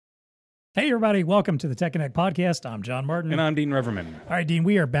Hey, everybody. Welcome to the Tech Connect podcast. I'm John Martin. And I'm Dean Reverman. All right, Dean,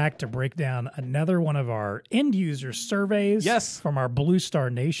 we are back to break down another one of our end user surveys. Yes. From our Blue Star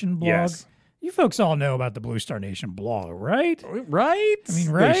Nation blog. Yes. You folks all know about the Blue Star Nation blog, right? Right? I mean,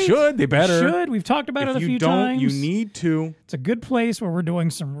 right? They should. They better. They should. We've talked about it a few times. times. You need to. It's a good place where we're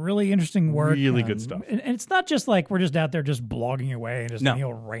doing some really interesting work. Really good stuff. And it's not just like we're just out there just blogging away and just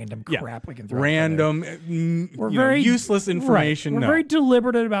random crap we can throw Random, we're very useless information. Right. We're very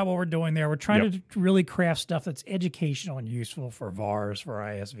deliberate about what we're doing there. We're trying to really craft stuff that's educational and useful for VARs, for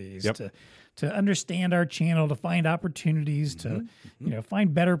ISVs, to understand our channel, to find opportunities, to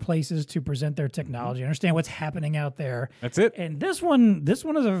find better places to present their technology, understand what's happening out there. That's it. And this one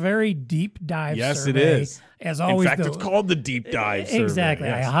is a very deep dive survey. Yes, it is. As always, in fact, it's called the Deep Dive Survey. Exactly.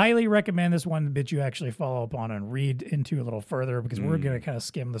 Yes. I highly recommend this one that you actually follow up on and read into a little further because we're going to kind of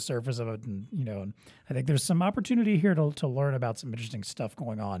skim the surface of it. And I think there's some opportunity here to learn about some interesting stuff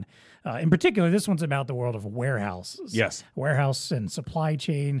going on. In particular, this one's about the world of warehouses. Yes. Warehouse and supply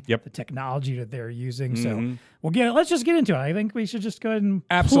chain, Yep. the technology that they're using. So let's just get into it. I think we should just go ahead and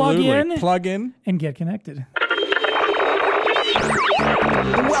plug in and get connected.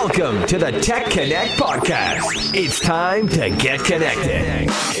 Welcome to the Tech Connect podcast. It's time to get connected.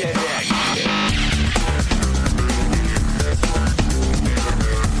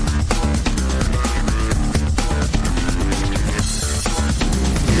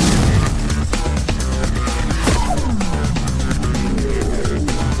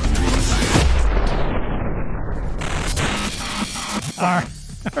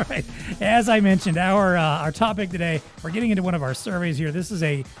 All right. As I mentioned, our topic today, we're getting into one of our surveys here. This is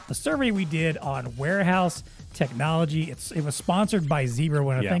a survey we did on warehouse technology. It was sponsored by Zebra. I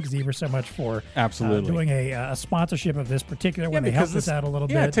want to thank Zebra so much for doing a sponsorship of this particular one. They helped us out a little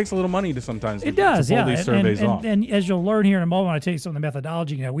bit. Yeah, it takes a little money to sometimes it does, to pull these surveys off. And as you'll learn here in a moment when I tell you some of the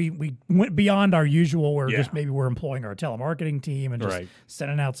methodology, we went beyond our usual where just maybe we're employing our telemarketing team and just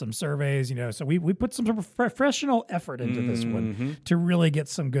sending out some surveys, so we put some professional effort into this one to really get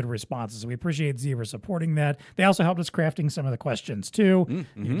some good responses. So we appreciate Zebra supporting that. They also helped us crafting some of the questions too.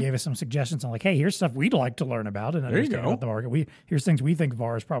 You gave us some suggestions on hey, here's stuff we'd like to learn about and understand about the market. Here's things we think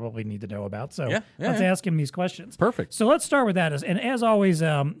VARs probably need to know about. So let's ask him these questions. Perfect. So let's start with that. And as always,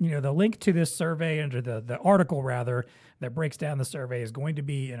 the link to this survey and to the article rather that breaks down the survey is going to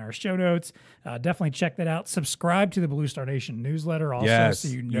be in our show notes. Definitely check that out. Subscribe to the Blue Star Nation newsletter also, so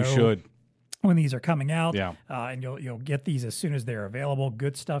you should. When these are coming out, and you'll get these as soon as they're available.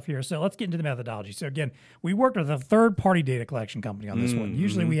 Good stuff here. So let's get into the methodology. So again, we worked with a third-party data collection company on this one.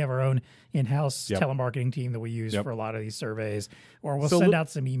 Usually we have our own in-house telemarketing team that we use for a lot of these surveys, or we'll send out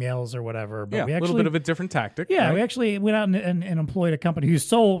some emails or whatever. But we actually, a little bit of a different tactic. Yeah, right? We actually went out and employed a company whose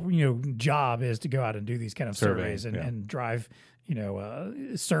sole job is to go out and do these kind of surveys and drive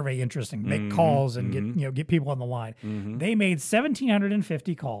survey interest and make calls and get people on the line. They made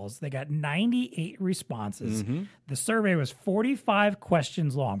 1,750 calls. They got 98 responses. The survey was 45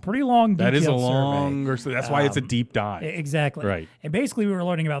 questions long. Pretty long, detailed That is a survey. longer, so that's why it's a deep dive. Exactly. Right. And basically we were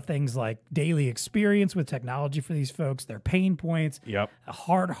learning about things like daily experience with technology for these folks, their pain points,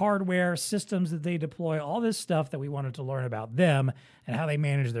 hardware, systems that they deploy, all this stuff that we wanted to learn about them and how they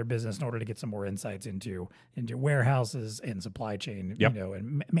manage their business in order to get some more insights into warehouses and supply chain,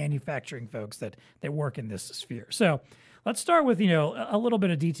 and manufacturing folks that work in this sphere. So let's start with, a little bit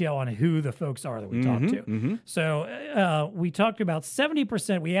of detail on who the folks are that we talked to. So we talked about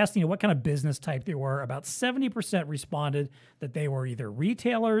 70%. We asked, what kind of business type they were. About 70% responded that they were either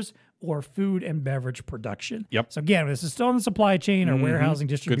retailers or food and beverage production. So again, this is still in the supply chain or warehousing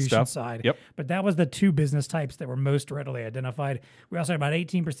distribution side. But that was the two business types that were most readily identified. We also had about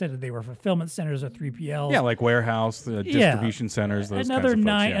 18% that they were fulfillment centers or 3PLs. Yeah, like warehouse, distribution centers, those another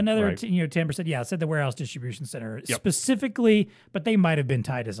kinds of folks. 10%. Yeah, I said the warehouse distribution center specifically, but they might have been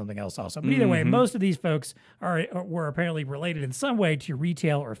tied to something else also. But either way, most of these folks were apparently related in some way to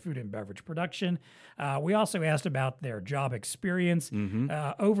retail or food and beverage production. We also asked about their job experience.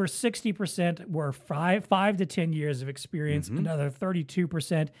 Over 60% were 5 to 10 years of experience. Another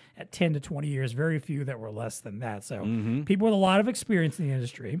 32% at 10 to 20 years. Very few that were less than that. So people with a lot of experience in the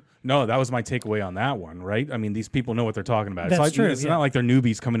industry. No, that was my takeaway on that one, right? I mean, these people know what they're talking about. That's true. It's not like they're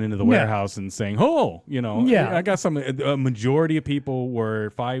newbies coming into the warehouse and saying, I got some. a majority of people were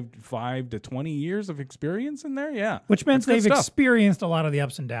 5 to 20 years of experience in there. Yeah, which means they've experienced a lot of the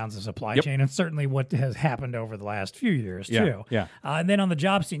ups and downs of supply chain, and certainly what has happened over the last few years too. Yeah. And then on the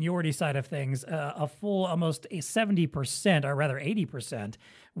job seniority side of things, a full almost 70%, or rather 80%,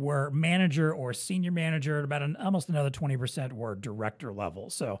 were manager or senior manager, and about almost another 20% were director level.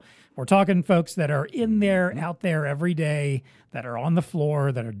 So we're talking folks that are in there, out there every day, that are on the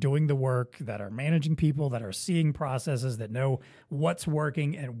floor, that are doing the work, that are managing people, that are seeing processes, that know what's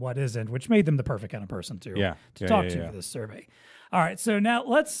working and what isn't, which made them the perfect kind of person to talk to for this survey. All right, so now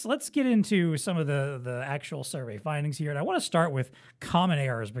let's get into some of the actual survey findings here, and I want to start with common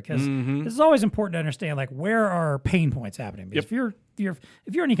errors, because this is always important to understand, like, where are pain points happening? Because if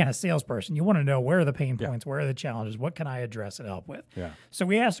you're any kind of salesperson, you want to know where are the pain points, where are the challenges, what can I address and help with? So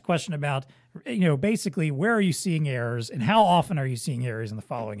we asked a question about, basically, where are you seeing errors, and how often are you seeing errors in the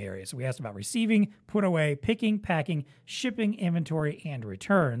following areas? So we asked about receiving, put away, picking, packing, shipping, inventory, and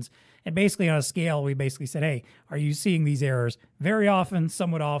returns. And basically on a scale, we basically said, hey, are you seeing these errors very often,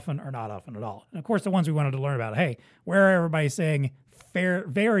 somewhat often, or not often at all? And of course, the ones we wanted to learn about, hey, where are everybody saying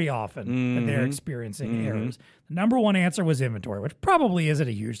very often that they're experiencing errors? The number one answer was inventory, which probably isn't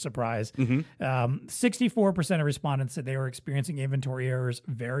a huge surprise. 64% of respondents said they were experiencing inventory errors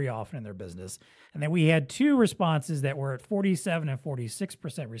very often in their business. And then we had two responses that were at 47 and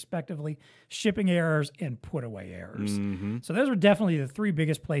 46% respectively, shipping errors and put away errors. So those were definitely the three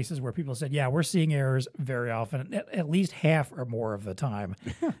biggest places where people said, yeah, we're seeing errors very often, at least half or more of the time.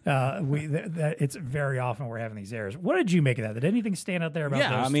 It's very often we're having these errors. What did you make of that? Did anything stand out there about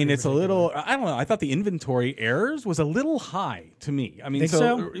those? I mean, it's a little, I don't know. I thought the inventory errors was a little high to me. I mean,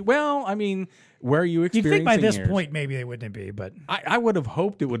 well, I mean, where are you experiencing? You'd think by this point maybe they wouldn't be, but I would have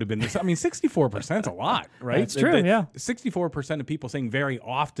hoped it would have been this. I mean, 64% is a lot, right? That's true, yeah. 64% of people saying very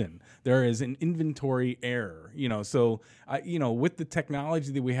often there is an inventory error. So with the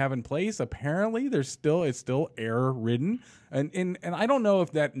technology that we have in place, apparently it's still error ridden. And I don't know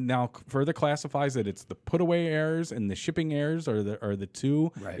if that now further classifies that it's the put away errors and the shipping errors are the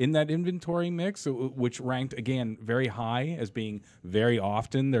two in that inventory mix, which ranked again very high as being very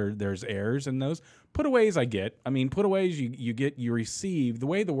often there's errors in those. Putaways I get. I mean, putaways you receive the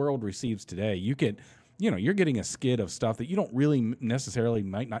way the world receives today. You get, you're getting a skid of stuff that you don't really necessarily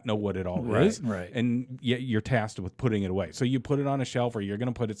might not know what it all is. Right. And yet you're tasked with putting it away. So you put it on a shelf, or you're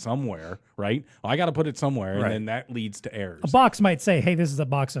going to put it somewhere, right? Well, I got to put it somewhere, and then that leads to errors. A box might say, hey, this is a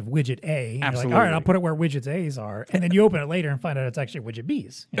box of widget A. And Absolutely. You're like, all right, I'll put it where widgets A's are. And then you open it later and find out it's actually widget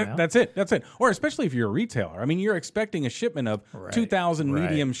B's. That's it. Or especially if you're a retailer. I mean, you're expecting a shipment of 2,000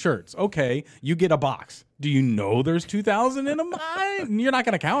 medium shirts. Okay, you get a box. Do you know there's 2,000 in them? You're not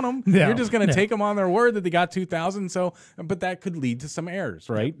going to count them. No, you're just going to take them on their word that they got 2,000. So, but that could lead to some errors,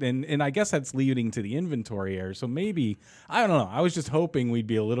 right? And I guess that's leading to the inventory errors. So maybe, I don't know. I was just hoping we'd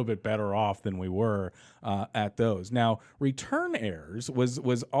be a little bit better off than we were at those. Now, return errors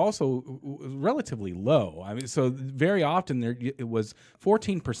was also relatively low. I mean, so very often it was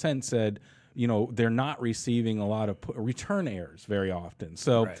 14% said, they're not receiving a lot of return errors very often.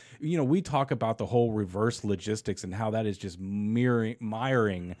 So, we talk about the whole reverse logistics and how that is just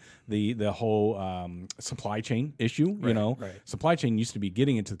miring the whole supply chain issue. Supply chain used to be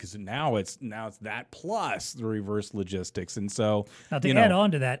getting into, because now it's that plus the reverse logistics. And so now to add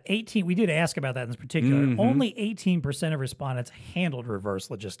on to that, we did ask about that in particular. Only 18% of respondents handled reverse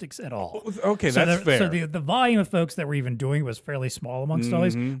logistics at all. Okay, that's fair. So the volume of folks that were even doing it was fairly small amongst all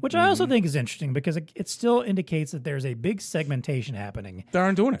these, which I also think is interesting, because it still indicates that there's a big segmentation happening. They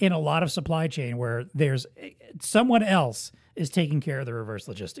aren't doing it in a lot of supply chain, where there's someone else is taking care of the reverse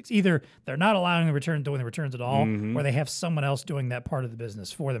logistics. Either they're not allowing doing the returns at all, or they have someone else doing that part of the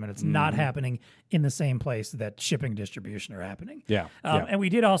business for them, and it's not happening in the same place that shipping distribution are happening. And we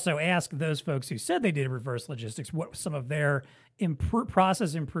did also ask those folks who said they did reverse logistics what some of their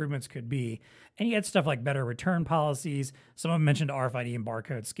process improvements could be. And you had stuff like better return policies. Some of them mentioned RFID and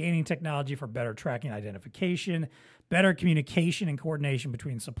barcode scanning technology for better tracking identification, better communication and coordination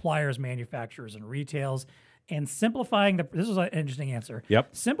between suppliers, manufacturers, and retails, and simplifying this was an interesting answer.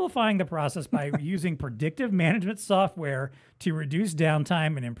 Simplifying the process by using predictive management software to reduce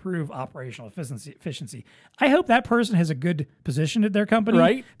downtime and improve operational efficiency. I hope that person has a good position at their company,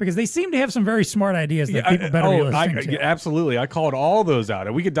 right? Because they seem to have some very smart ideas that people better be listening to. Absolutely. I called all those out,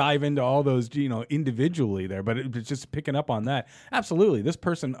 and we could dive into all those, individually there, but it's just picking up on that. Absolutely. This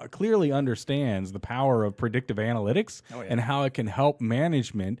person clearly understands the power of predictive analytics and how it can help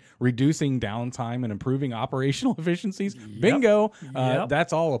management, reducing downtime and improving operational efficiencies. Bingo.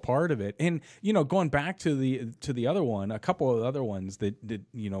 That's all a part of it. And, going back to the other one, a couple of other ones that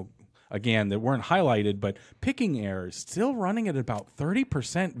again, that weren't highlighted, but picking errors still running at about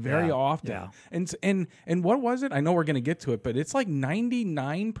 30% very often. Yeah. And what was it? I know we're going to get to it, but it's like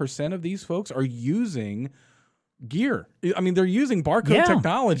 99% of these folks are using gear. I mean, they're using barcode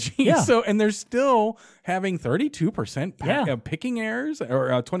technology. Yeah. So, and they're still having 32% picking errors, or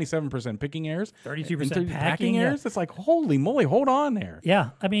 27% picking errors, 32% packing errors. It's like, holy moly, hold on there.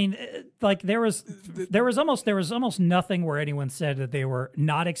 Yeah, I mean, like there was almost nothing where anyone said that they were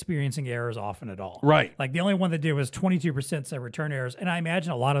not experiencing errors often at all. Right. Like the only one that did was 22% said return errors, and I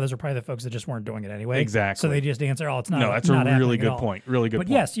imagine a lot of those are probably the folks that just weren't doing it anyway. Exactly. So they just answer, "Oh, it's not." No, that's not a really happening good point. Really good but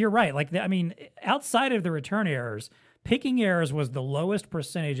point. yes, you're right. Like I mean, outside of the return errors, picking errors was the lowest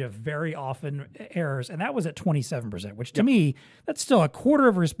percentage of very often errors, and that was at 27%, which to me, that's still a quarter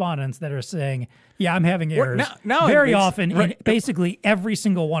of respondents that are saying, yeah, I'm having errors now very often in basically every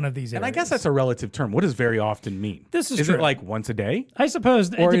single one of these areas. And I guess that's a relative term. What does very often mean? This is Is true. it like once a day? I suppose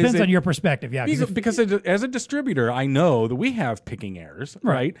it depends on your perspective, yeah. Because as a distributor, I know that we have picking errors,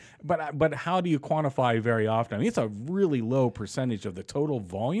 right? But how do you quantify very often? I mean, it's a really low percentage of the total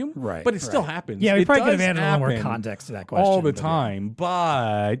volume, Right, but it still happens. Yeah, we It probably could does have added a little more happen context to that question. all the but time,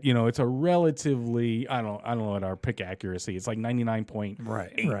 but you know, it's a relatively I don't know what our pick accuracy. It's like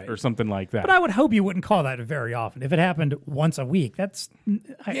 99.8 or something like that. But I would hope you wouldn't call that very often. If it happened once a week, that's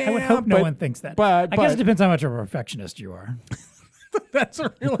I would hope no one thinks that. But I guess it depends how much of a perfectionist you are. That's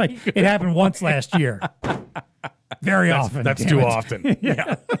a really like, it happened once last year. Very often. That's too often.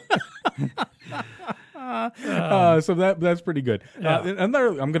 Yeah. So that's pretty good. I'm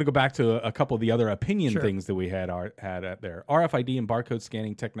going to go back to a couple of the other opinion things that we had at there. RFID and barcode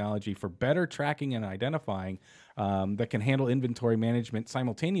scanning technology for better tracking and identifying that can handle inventory management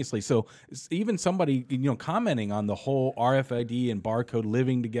simultaneously. So even somebody commenting on the whole RFID and barcode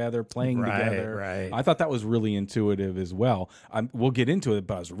living together, playing together. Right. I thought that was really intuitive as well. We'll get into it,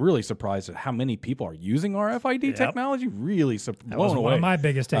 but I was really surprised at how many people are using RFID technology. Really blown away. One of my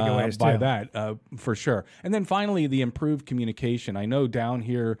biggest takeaways by that, for sure. And then finally, the improved communication. I know down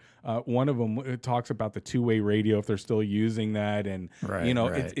here, one of them talks about the two-way radio, if they're still using that, and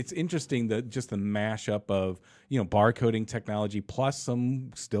it's interesting that just the mashup of barcoding technology plus some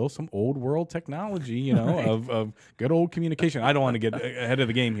old world technology, of good old communication. I don't want to get ahead of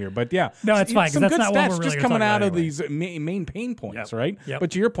the game here, but yeah, no, it's fine. Some that's good not stats what we're just really coming out of anyway. these main pain points, right? Yep.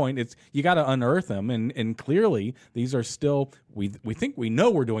 But to your point, it's you got to unearth them, and clearly these are still we think we know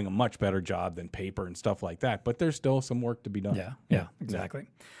we're doing a much better job than paper and stuff like that, but there's still some work to be done. Yeah, exactly.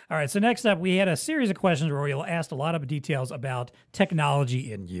 All right, so next up, we had a series of questions where we asked a lot of details about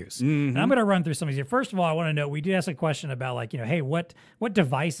technology in use. And I'm going to run through some of these. First of all, I want to know, we did ask a question about like, hey, what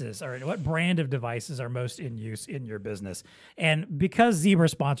devices or what brand of devices are most in use in your business? And because Zebra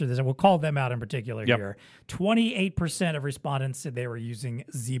sponsored this, and we'll call them out in particular here, 28% of respondents said they were using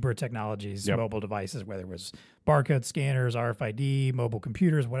Zebra Technologies mobile devices, whether it was barcode scanners, RFID, mobile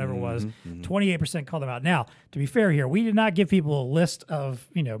computers, whatever it was. 28% called them out. Now, to be fair here, we did not give people a list of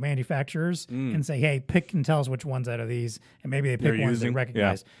manufacturers and say, hey, pick and tell us which ones out of these, and maybe they pick ones they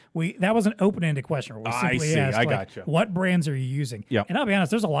recognize. That was an open-ended question where we simply asked, what brands are you using? And I'll be honest,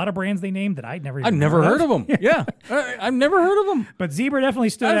 there's a lot of brands they named that I've never heard of them. I've never heard of them. But Zebra definitely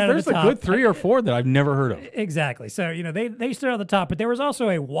stood out at the top. There's a good 3 or 4 that I've never heard of. Exactly. So, they stood at the top, but there was also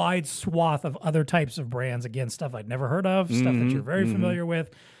a wide swath of other types of brands, again, stuff I'd never heard of, stuff that you're very familiar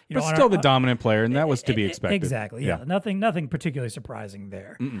with. But still the dominant player, and that was to be expected. Exactly. Yeah. Nothing particularly surprising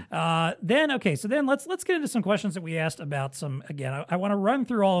there. Then let's get into some questions that we asked about some. Again, I want to run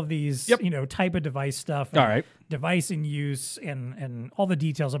through all of these, type of device stuff. All right. Device in use and all the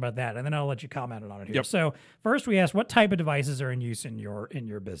details about that, and then I'll let you comment on it here. So first, we asked what type of devices are in use in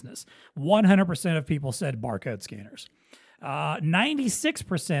your business. 100% of people said barcode scanners.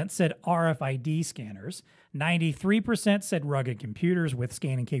 96% said RFID scanners. 93% said rugged computers with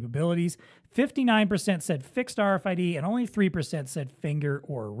scanning capabilities. 59% said fixed RFID, and only 3% said finger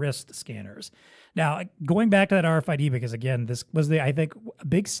or wrist scanners. Now, going back to that RFID, because again, this was I think a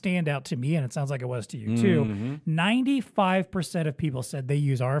big standout to me, and it sounds like it was to you too. 95% of people said they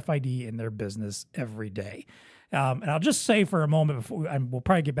use RFID in their business every day. And I'll just say for a moment, we'll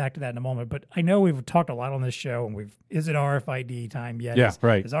probably get back to that in a moment, but I know we've talked a lot on this show, and is it RFID time yet? Yeah, Is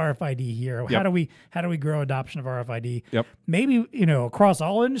RFID here? How do we grow adoption of RFID? Maybe, across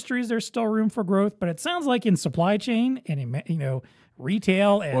all industries, there's still room for growth, but it sounds like in supply chain and in,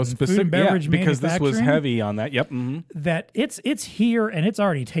 retail and food and beverage because this was manufacturing, heavy on that. That it's here and it's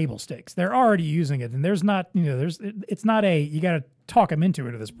already table stakes. They're already using it, and there's not, it's not you got to talk them into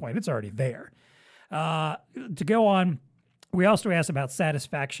it at this point. It's already there. To go on, we also asked about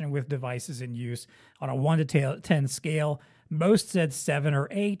satisfaction with devices in use on a 1 to 10 scale. Most said 7 or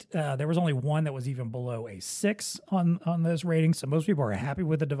 8. There was only one that was even below a 6 on those ratings. So most people are happy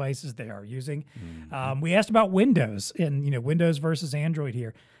with the devices they are using. We asked about Windows and Windows versus Android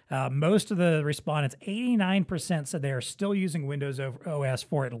here. Most of the respondents, 89%, said they are still using Windows OS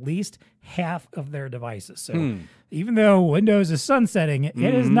for at least half of their devices. So even though Windows is sunsetting, it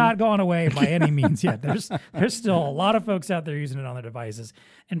has not gone away by any means yet. There's still a lot of folks out there using it on their devices.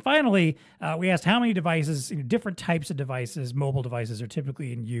 And finally, we asked how many devices, different types of devices, mobile devices, are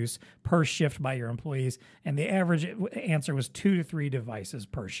typically in use per shift by your employees. And the average answer was 2 to 3 devices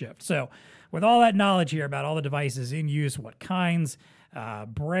per shift. So with all that knowledge here about all the devices in use, what kinds,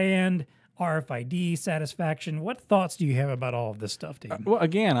 brand, RFID, satisfaction. What thoughts do you have about all of this stuff, Dean? Well,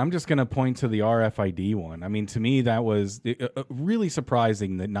 again, I'm just going to point to the RFID one. I mean, to me, that was really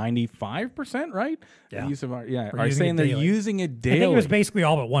surprising that 95%, right? Yeah. Are saying they're using it daily. I think it was basically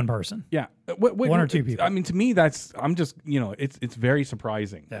all but one person. Yeah. One or two people. I mean, to me, I'm just, it's very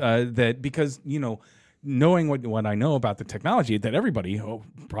surprising that because, knowing what I know about the technology that everybody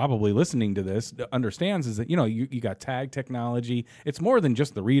probably listening to this understands is that you got tag technology. It's more than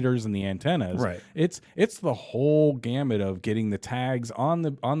just the readers and the antennas. Right. It's the whole gamut of getting the tags on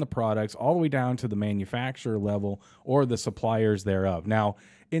the products all the way down to the manufacturer level or the suppliers thereof. Now,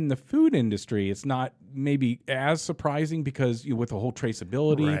 in the food industry, it's not maybe as surprising because with the whole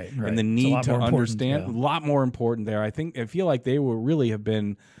traceability and the need to understand, a lot more important there. I feel like they will really have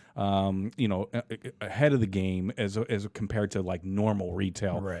been ahead of the game as compared to like normal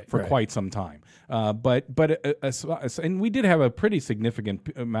retail for quite some time. And we did have a pretty significant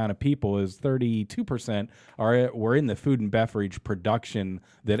amount of people, as 32% were in the food and beverage production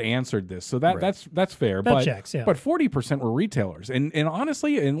that answered this. So that's fair. That checks, yeah. But 40% were retailers. And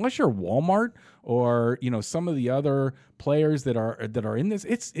honestly, unless you're Walmart or some of the other players that are in this,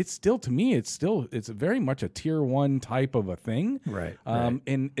 it's still, to me, it's very much a tier 1 type of a thing. Right.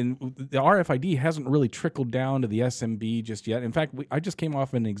 And the RFID hasn't really trickled down to the SMB just yet. In fact, I just came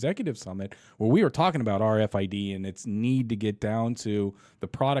off an executive summit where we were talking about RFID and its need to get down to the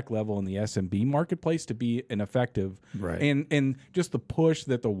product level in the SMB marketplace to be an effective. Right. And just the push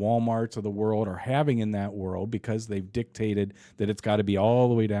that the Walmarts of the world are having in that world, because they've dictated that it's got to be all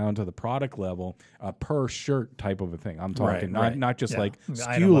the way down to the product level, per shirt type of a thing. I'm talking not just like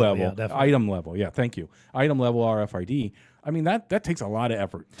SKU level, item level. Yeah, thank you. Item level RFID. I mean, that takes a lot of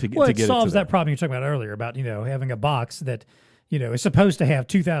effort to get it solves that problem you were talking about earlier about having a box that is supposed to have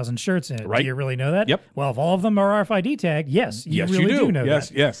 2,000 shirts in it. Right. Do you really know that? Yep. Well, if all of them are RFID tagged, yes, you really do know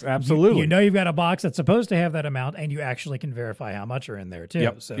that. Yes, absolutely. You've got a box that's supposed to have that amount, and you actually can verify how much are in there too.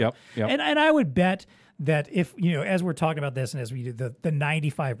 Yep. So, Yep. And I would bet that if, as we're talking about this and as we do the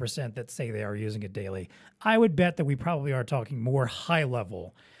 95% that say they are using it daily, I would bet that we probably are talking more high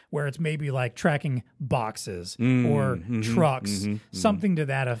level, where it's maybe like tracking boxes or trucks, something to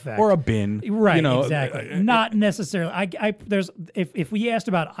that effect, or a bin, right? Exactly. Not necessarily. If we asked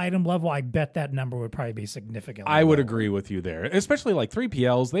about item level, I bet that number would probably be significantly. I would agree with you there, especially like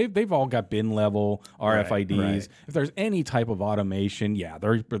 3PLs. They've all got bin level RFIDs. Right. If there's any type of automation,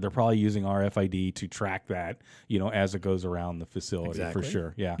 they're probably using RFID to track that, as it goes around the facility for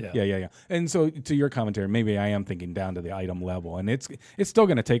sure. Yeah. And so to your commentary, maybe I am thinking down to the item level, and it's still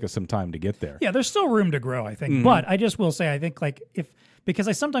going to take us some time to get there. Yeah, there's still room to grow, I think. But I just will say, I think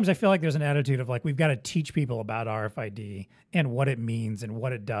because sometimes I feel like there's an attitude of like, we've got to teach people about RFID and what it means and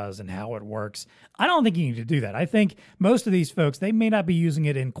what it does and how it works. I don't think you need to do that. I think most of these folks, they may not be using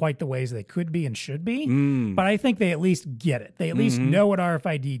it in quite the ways they could be and should be, but I think they at least get it. They at least know what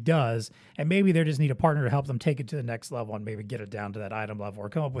RFID does, and maybe they just need a partner to help them take it to the next level and maybe get it down to that item level, or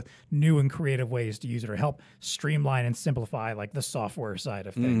come up with new and creative ways to use it, or help streamline and simplify like the software side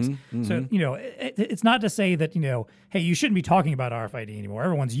of things. So, it's not to say that, hey, you shouldn't be talking about RFID anymore.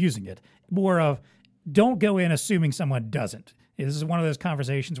 Everyone's using it. More of, don't go in assuming someone doesn't. This is one of those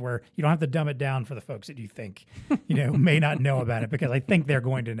conversations where you don't have to dumb it down for the folks that you think, may not know about it, because I think they're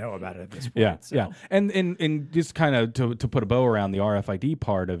going to know about it at this point. Yeah. And just kind of to put a bow around the RFID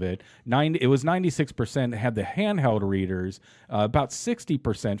part of it, it was 96% had the handheld readers. About 60%,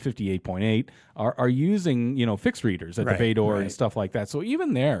 58.8, are using, fixed readers at the bay door and stuff like that. So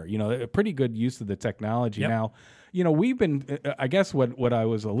even there, a pretty good use of the technology. Now, we've been, I guess what I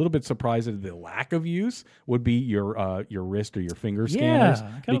was a little bit surprised at, the lack of use would be your wrist or your finger scanners,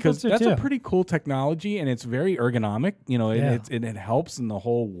 because that's a pretty cool technology, and it's very ergonomic, and it helps in the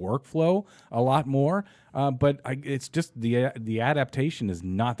whole workflow a lot more. but it's just the adaptation is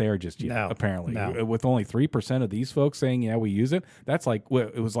not there just yet. Apparently, with only 3% of these folks saying we use it. That's like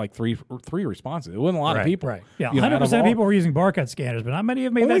it was like three responses. It wasn't a lot of people. Right. Yeah. 100% of people were using barcode scanners, but not many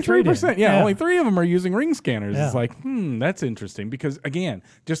have made that trade. Only 3%. Yeah. Only 3 of them are using ring scanners. It's like that's interesting because again,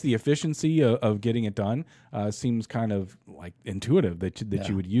 just the efficiency of getting it done seems kind of like intuitive that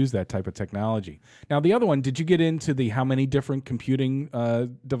you would use that type of technology. Now, the other one, did you get into the how many different computing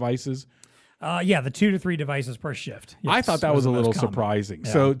devices? The 2 to 3 devices per shift. Yes, I thought that was a little surprising.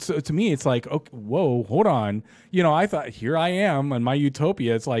 Yeah. So to me, it's like, okay, whoa, hold on. I thought here I am in my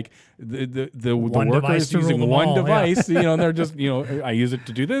utopia. It's like the worker is using one device. And they're just I use it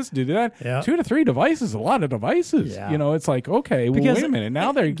to do this, do that. Yeah. 2 to 3 devices, a lot of devices. Yeah. It's like okay, well, wait a minute.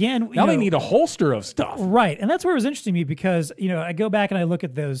 Now they need a holster of stuff. Right, and that's where it was interesting to me because I go back and I look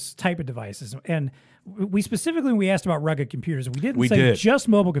at those type of devices and. We specifically, when we asked about rugged computers, we didn't say just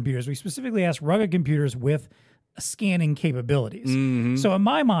mobile computers. We specifically asked rugged computers with scanning capabilities. Mm-hmm. So in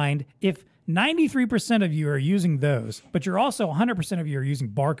my mind, if 93% of you are using those, but you're also 100% of you are using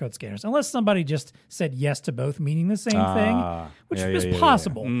barcode scanners, unless somebody just said yes to both, meaning the same thing, which is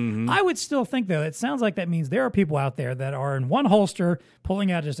possible. Yeah. Mm-hmm. I would still think, though, it sounds like that means there are people out there that are in one holster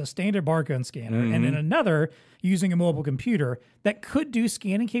pulling out just a standard barcode scanner and in another using a mobile computer that could do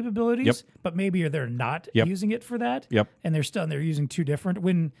scanning capabilities, but maybe they're not using it for that, and they're using 2 different.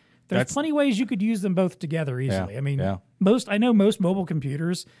 When there's plenty of ways you could use them both together easily. I mean, I know most mobile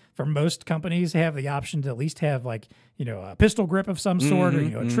computers from most companies have the option to at least have a pistol grip of some sort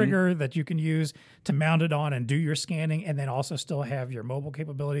or a trigger that you can use to mount it on and do your scanning and then also still have your mobile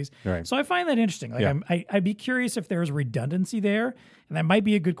capabilities. Right. So I find that interesting. I'd be curious if there's redundancy there, and that might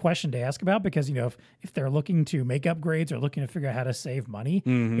be a good question to ask about because if they're looking to make upgrades or looking to figure out how to save money,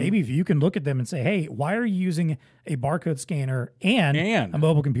 maybe if you can look at them and say, hey, why are you using a barcode scanner and a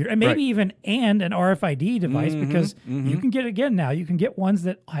mobile computer and maybe even an RFID device because you can get you can get ones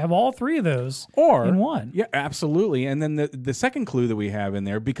that have all 3 of those in one. Yeah, absolutely. And then the second clue that we have in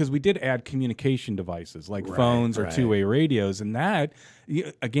there, because we did add communication devices like phones or two-way radios, and that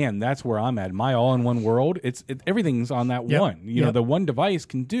again, that's where I'm at. My all-in-one world, everything's on that one. The one device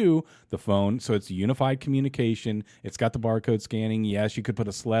can do the phone, so it's unified communication. It's got the barcode scanning. Yes, you could put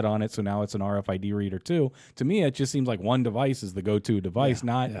a sled on it, so now it's an RFID reader too. To me, it just seems like one device is the go-to device,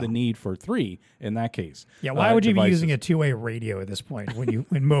 not the need for 3 in that case. Yeah, why would you be using a two-way radio at this point when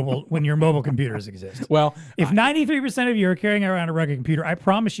your mobile computers exist? Well, if 93% of you are carrying around a rugged computer, I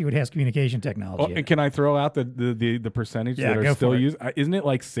promise you it has communication technology. And can I throw out the percentage that are still using? Isn't it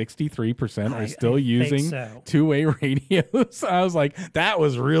like 63% are still using two-way radios? I was like, that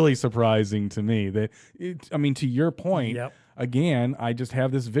was really surprising to me. To your point, again, I just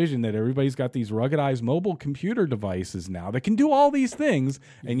have this vision that everybody's got these ruggedized mobile computer devices now that can do all these things,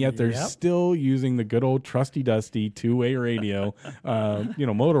 and yet they're still using the good old trusty dusty two-way radio.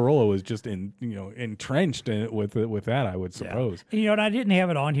 Motorola was just entrenched with that, I would suppose. And I didn't have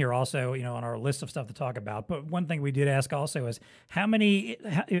it on here also, on our list of stuff to talk about, but one thing we did ask also is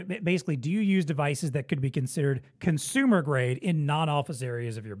basically, do you use devices that could be considered consumer grade in non-office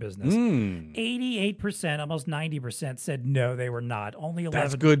areas of your business? 88%, almost 90% said no, they were not. Only 11%.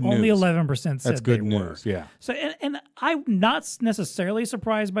 That's good news. Only 11% said That's good they news. were. Yeah. So and I'm not necessarily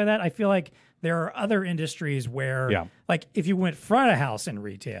surprised by that. I feel like there are other industries where, like, if you went front of house in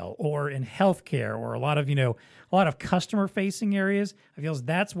retail or in healthcare or a lot of customer-facing areas, I feel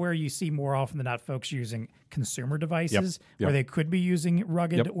that's where you see more often than not folks using consumer devices where they could be using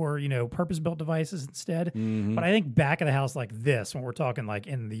rugged or purpose-built devices instead. But I think back of the house like this, when we're talking like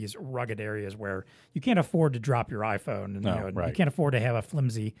in these rugged areas where you can't afford to drop your iPhone and you can't afford to have a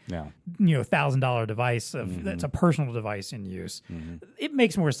flimsy $1,000 device that's a personal device in use, it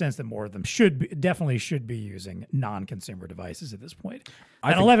makes more sense that more of them should be using non-consumer devices at this point.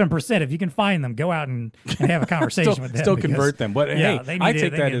 At 11%, if you can find them, go out and have a conversation with them. Still convert them. But hey, I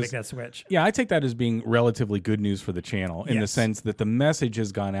take that as make that switch. Yeah, I take that as being relatively good news for the channel in the sense that the message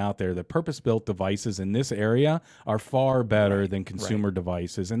has gone out there that purpose-built devices in this area are far better than consumer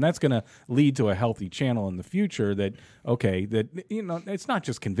devices, and that's going to lead to a healthy channel in the future. It's not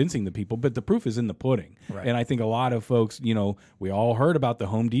just convincing the people, but the proof is in the pudding. Right. And I think a lot of folks, we all heard about the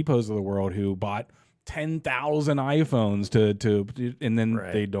Home Depots of the world who bought 10,000 iPhones and then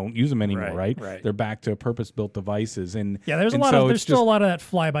they don't use them anymore, right? They're back to purpose-built devices, and there's still a lot of that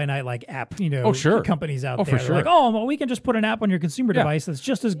fly-by-night like app, companies out there. Like, we can just put an app on your consumer device that's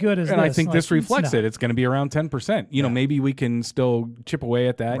just as good as this. And I think this reflects it. It's going to be around 10%. Maybe we can still chip away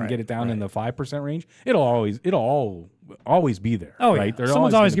at that and get it down in the 5% range. It'll always be there. Oh, right? Yeah.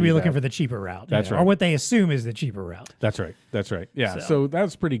 Someone's always going to be looking for the cheaper route. That's right. Or what they assume is the cheaper route. That's right. Yeah. So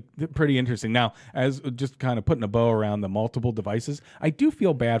that's pretty interesting. Now, as just kind of putting a bow around the multiple devices, I do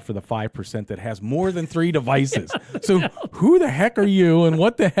feel bad for the 5% that has more than 3 devices. So who the heck are you, and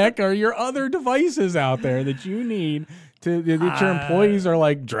what the heck are your other devices out there that you need that your employees are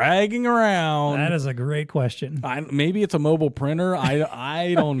like dragging around? That is a great question. Maybe it's a mobile printer.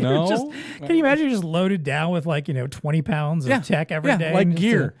 I don't know. Can you imagine just loaded down with 20 pounds of tech every day? Like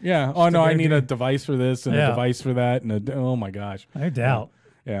gear. Oh no, I need a device for this and a device for that, and oh my gosh. No doubt.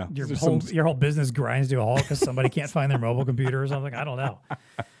 Yeah. Your whole business grinds to a halt because somebody can't find their mobile computer or something. I don't know.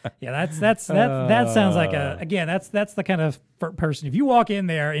 Yeah, that sounds like that's the kind of person. If you walk in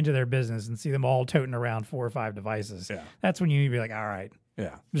there into their business and see them all toting around 4 or 5 devices, that's when you need to be like, all right.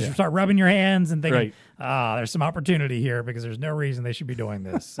 Just start rubbing your hands and thinking, there's some opportunity here because there's no reason they should be doing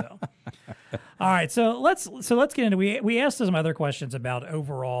this. So, all right, so let's get into. We asked some other questions about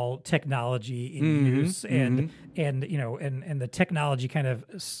overall technology in use and the technology kind of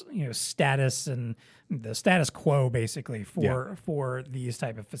status and the status quo basically for these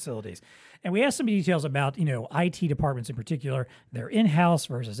type of facilities. And we asked some details about, IT departments in particular, their in-house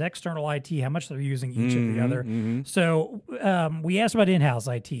versus external IT, how much they're using each of the other. So we asked about in-house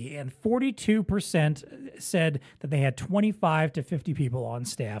IT, and 42% said that they had 25 to 50 people on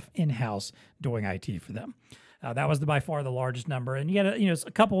staff in-house doing IT for them. That was by far the largest number, and you had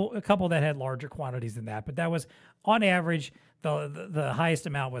a couple that had larger quantities than that, but that was on average. The highest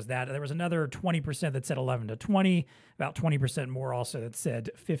amount was that. There was another 20% that said 11 to 20, about 20% more also that said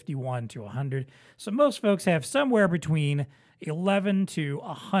 51 to 100. So most folks have somewhere between 11 to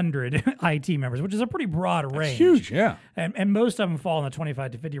 100 IT members, which is a pretty broad range. Huge, yeah. And most of them fall in the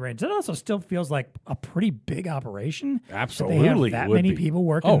 25 to 50 range. That also still feels like a pretty big operation. Absolutely. They have that many people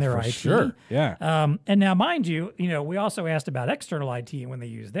working their IT. Sure, yeah. And now, mind you, we also asked about external IT and when they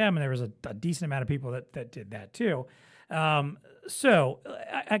use them, and there was a decent amount of people that did that too. So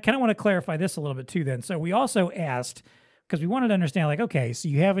I kind of want to clarify this a little bit too then. So we also asked, because we wanted to understand, okay, so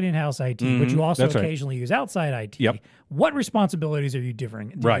you have an in-house IT, but you also occasionally use outside IT. Yep. What responsibilities are you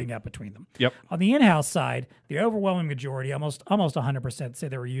divvying up between them? Yep. On the in-house side, the overwhelming majority, almost 100%, say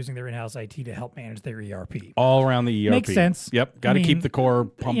they were using their in-house IT to help manage their ERP. All around the ERP. Makes sense. Yep. Got to keep the core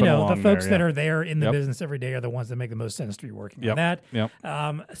pumping along. The folks that are there in the business every day are the ones that make the most sense to be working on that. Yep.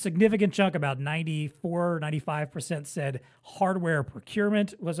 A significant chunk, about 95% said hardware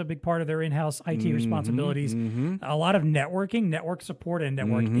procurement was a big part of their in-house IT responsibilities. A lot of networking, network support, and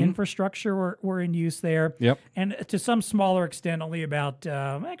network infrastructure were in use there. Yep. And to some smaller extent, only about,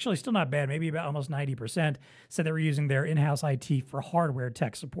 actually still not bad, maybe about almost 90% said they were using their in-house IT for hardware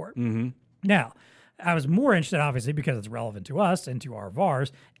tech support. Now, I was more interested, obviously, because it's relevant to us and to our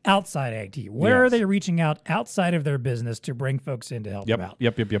VARs, outside IT. Where are they reaching out outside of their business to bring folks in to help them out?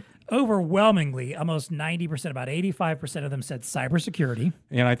 Yep. Overwhelmingly, almost 90%, about 85% of them said cybersecurity.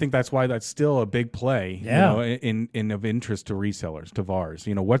 And I think that's why that's still a big play, in of interest to resellers, to VARs.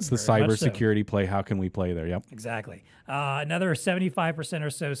 What's the cybersecurity play? How can we play there? Yep. Exactly. Another 75% or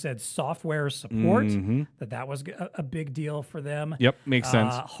so said software support, that was a big deal for them. Yep, makes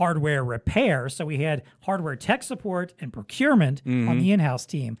sense. Hardware repair. So we had hardware tech support and procurement on the in-house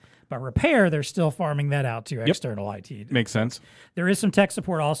team. But repair, they're still farming that out to external IT. Makes sense. There is some tech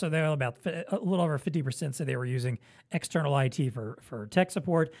support also there. About a little over 50% said they were using external IT for tech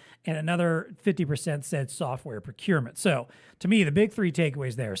support, and another 50% said software procurement. So to me, the big 3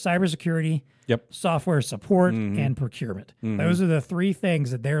 takeaways there: cybersecurity, software support, and procurement. Those are the 3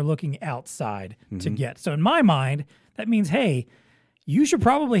 things that they're looking outside to get. So in my mind, that means, hey, you should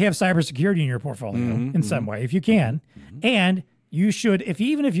probably have cybersecurity in your portfolio in some way if you can, and you should,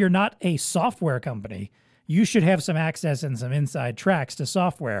 even if you're not a software company, you should have some access and some inside tracks to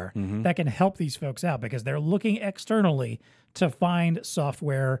software that can help these folks out, because they're looking externally to find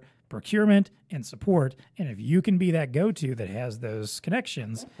software procurement and support. And if you can be that go-to that has those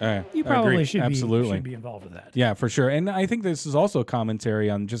connections, you probably should be involved with that. Yeah, for sure. And I think this is also commentary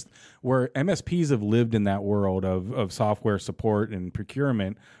on just where MSPs have lived in that world of software support and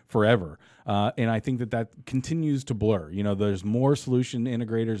procurement forever. And I think that continues to blur. There's more solution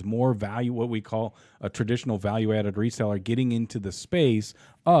integrators, more value, what we call a traditional value-added reseller, getting into the space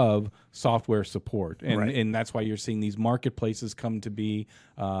of software support. And that's why you're seeing these marketplaces come to be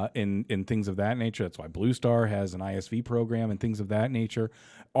in things of that nature. That's why Blue Star has an ISV program and things of that nature.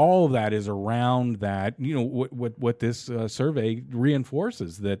 All of that is around that. What this survey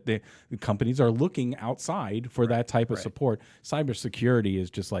reinforces, that the companies are looking outside for that type of support. Cybersecurity is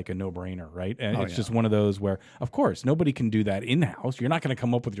just like a no-brainer, right? And it's just one of those where, of course, nobody can do that in-house. You're not going to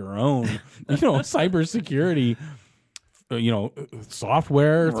come up with your own, cybersecurity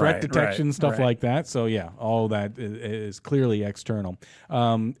software, threat detection, stuff like that. So yeah, all that is clearly external.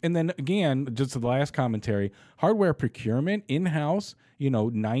 And then again, just the last commentary, hardware procurement in-house,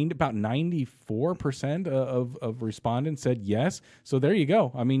 about 94% of respondents said yes. So there you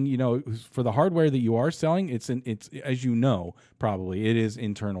go. I mean, for the hardware that you are selling, it's as probably it is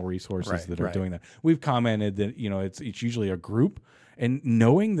internal resources that are doing that. We've commented that, it's usually a group. And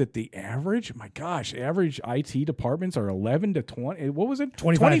knowing that the average IT departments are 11 to 20, what was it?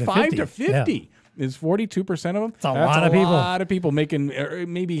 25 to 50. Yeah. Is 42% of them? That's a lot of people. A lot of people making,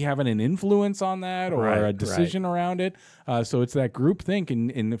 maybe having an influence on that or a decision around it. So it's that group think,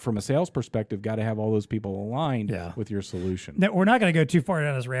 and from a sales perspective, got to have all those people aligned with your solution. Now, we're not going to go too far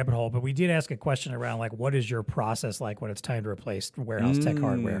down this rabbit hole, but we did ask a question around what is your process like when it's time to replace warehouse tech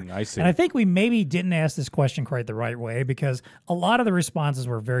hardware? I see. And I think we maybe didn't ask this question quite the right way, because a lot of the responses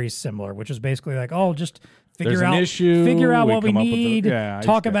were very similar, which was basically just figure out what we need,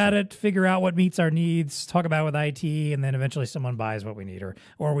 talk about it, figure out what meets our needs, talk about it with IT, and then eventually someone buys what we need,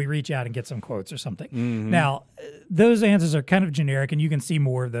 or we reach out and get some quotes or something. Mm-hmm. Now, those answers are kind of generic, and you can see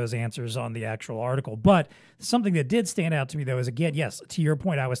more of those answers on the actual article. But something that did stand out to me, though, is, again, yes, to your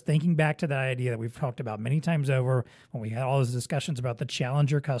point, I was thinking back to that idea that we've talked about many times over when we had all those discussions about the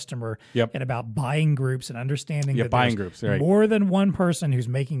challenger customer and about buying groups and understanding that there's more than one person who's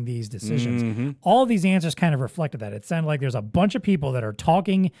making these decisions. Mm-hmm. All of these answers kind of reflected that. It sounded like there's a bunch of people that are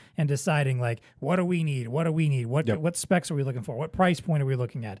talking and deciding, what do we need? What do we need? What specs are we looking for? What price point are we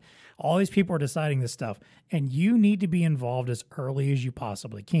looking at? All these people are deciding this stuff, and you need to be involved as early as you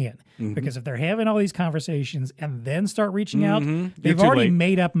possibly can. Mm-hmm. Because if they're having all these conversations and then start reaching out, they've already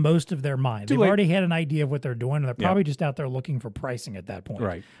made up most of their mind. They've already had an idea of what they're doing, and they're probably just out there looking for pricing at that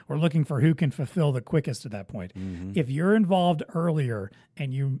point, or looking for who can fulfill the quickest at that point. Mm-hmm. If you're involved earlier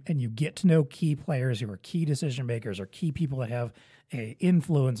and you get to know key players who are key decision makers or key people that have a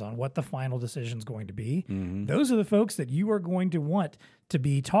influence on what the final decision is going to be, those are the folks that you are going to want to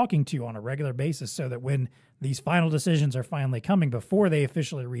be talking to on a regular basis, so that when these final decisions are finally coming, before they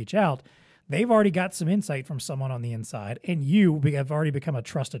officially reach out, they've already got some insight from someone on the inside, and you have already become a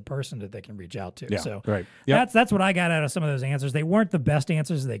trusted person that they can reach out to. So that's what I got out of some of those answers. They weren't the best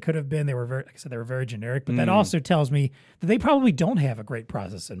answers they could have been. They were very, like I said, they were very generic, but that also tells me that they probably don't have a great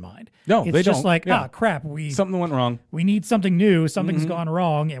process in mind. No, it's they just don't. Crap, something went wrong. We need something new. Something's gone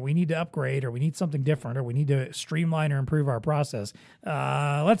wrong, and we need to upgrade, or we need something different, or we need to streamline or improve our process.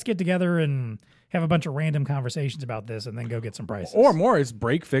 Let's get together and have a bunch of random conversations about this and then go get some prices. Or more, it's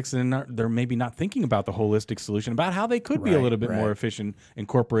break, fix, and they're maybe not thinking about the holistic solution, about how they could be a little bit more efficient,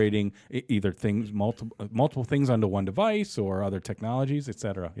 incorporating either multiple things onto one device or other technologies, et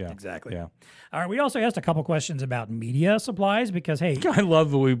cetera. Yeah, exactly. Yeah. All right, we also asked a couple questions about media supplies because, hey, I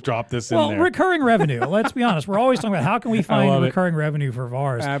love that we've dropped this in there. Well, recurring revenue. Let's be honest. We're always talking about how can we find recurring revenue for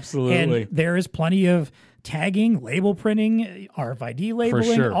VARs. Absolutely. And there is plenty of tagging, label printing, RFID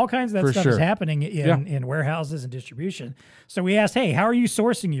labeling, all kinds of that stuff is happening in warehouses and distribution. So we asked, hey, how are you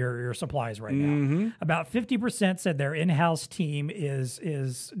sourcing your supplies right now? About 50% said their in-house team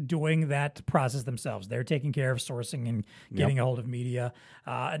is doing that process themselves. They're taking care of sourcing and getting a hold of media.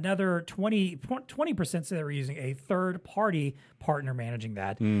 Another 20% said they were using a third-party partner managing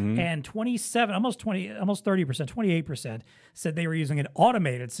that. And 30%, 28% said they were using an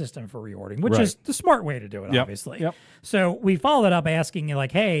automated system for reordering, which is the smart way to do it, obviously. So we followed it up asking,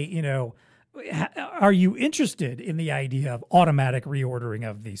 hey, are you interested in the idea of automatic reordering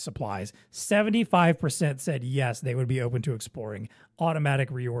of these supplies? 75% said yes, they would be open to exploring automatic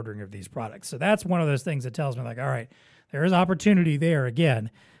reordering of these products. So that's one of those things that tells me, all right, there is opportunity there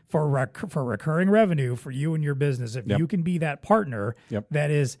again for recurring revenue for you and your business. If you can be that partner that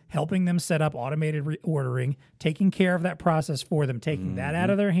is helping them set up automated reordering, taking care of that process for them, taking that out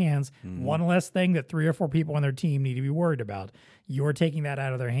of their hands, one less thing that 3 or 4 people on their team need to be worried about. You're taking that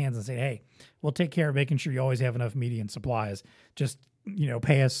out of their hands and saying, hey, we'll take care of making sure you always have enough media and supplies. Just,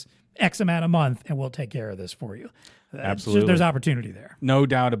 pay us X amount a month and we'll take care of this for you. Absolutely. There's opportunity there. No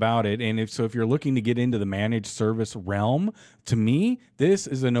doubt about it. And if you're looking to get into the managed service realm, to me, this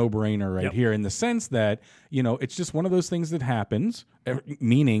is a no-brainer here in the sense that, it's just one of those things that happens,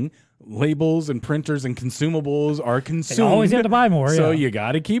 meaning labels and printers and consumables are consumed. You always have to buy more. So you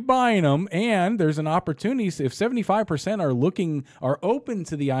got to keep buying them. And there's an opportunity. If 75% are open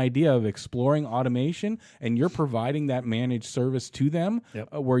to the idea of exploring automation and you're providing that managed service to them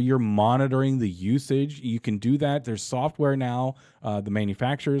where you're monitoring the usage, you can do that. There's software now. The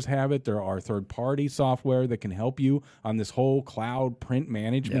manufacturers have it. There are third-party software that can help you on this whole cloud print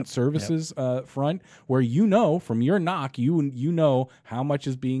management services front, where from your NOC, you know how much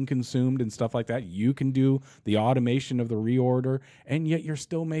is being consumed and stuff like that. You can do the automation of the reorder, and yet you're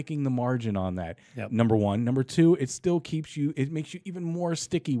still making the margin on that. Number one. Number two, it makes you even more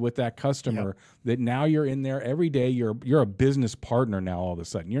sticky with that customer, that now you're in there every day. You're a business partner now all of a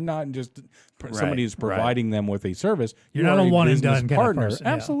sudden. You're not just somebody who's providing them with a service. You're not a one and done partner. Kind of person,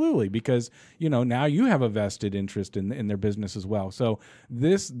 Absolutely, because now you have a vested interest in their business as well. So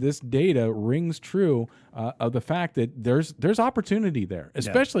this data rings true of the fact that there's opportunity there,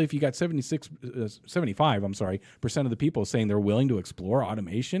 especially if you got 75% of the people saying they're willing to explore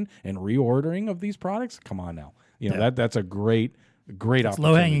automation and reordering of these products. Come on now, that's a great opportunity.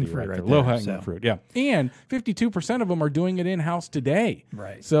 Low-hanging fruit right there. Low-hanging fruit, yeah. And 52% of them are doing it in-house today.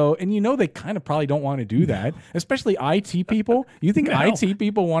 Right. So, and they kind of probably don't want to do that, especially IT people. You think IT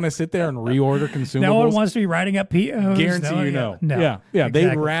people want to sit there and reorder consumables? No one wants to be writing up POs. Guarantee No. Yeah. Exactly.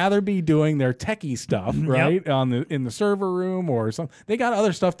 They'd rather be doing their techie stuff, right, in the server room or something. They got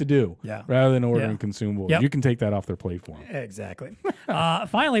other stuff to do rather than ordering consumables. You can take that off their plate for them. Exactly.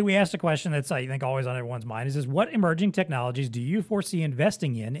 Finally, we asked a question that's, I think, always on everyone's mind is what emerging technologies do you foresee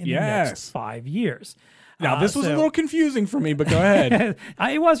investing in the next 5 years? Now, this was a little confusing for me, but go ahead.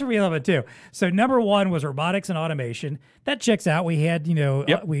 It was for me a little bit too. So number one was robotics and automation. That checks out. We had,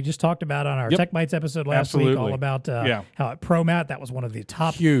 we just talked about on our Tech Bites episode last week all about how at ProMat, that was one of the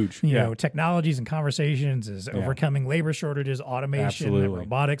top huge technologies and conversations is overcoming labor shortages, automation, and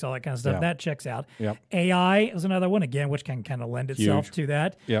robotics, all that kind of stuff. That checks out. AI is another one, again, which can kind of lend itself to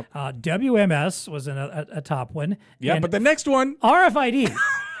that. WMS was a top one. Yeah, but the next one. RFID.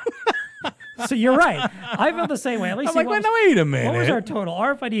 So you're right. I felt the same way. At least wait a minute. What was our total?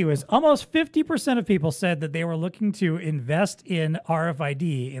 RFID was almost 50% of people said that they were looking to invest in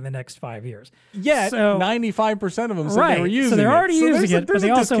RFID in the next 5 years. Yeah, so 95% of them said they were using it. So they're already using it, but they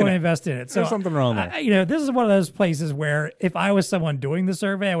also want to invest in it. So there's something wrong there. This is one of those places where if I was someone doing the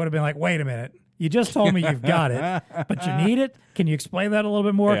survey, I would have been like, wait a minute. You just told me you've got it, but you need it. Can you explain that a little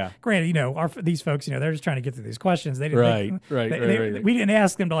bit more? Yeah. Granted, these folks, they're just trying to get through these questions. They didn't Right. We didn't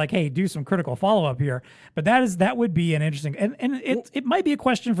ask them to hey, do some critical follow up here. But that would be an interesting, and it might be a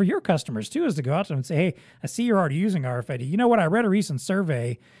question for your customers too, is to go out to them and say, hey, I see you're already using RFID. You know what? I read a recent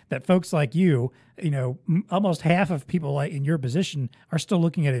survey that folks like you, almost half of people in your position are still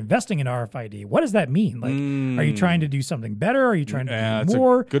looking at investing in RFID. What does that mean? Are you trying to do something better? Are you trying to do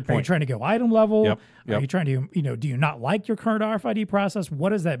more? Good point. Are you trying to go item level? Yep. Are you trying to, do you not like your current RFID process? What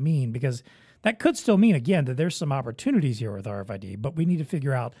does that mean? Because that could still mean, again, that there's some opportunities here with RFID, but we need to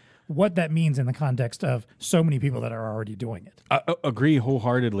figure out what that means in the context of so many people that are already doing it. I agree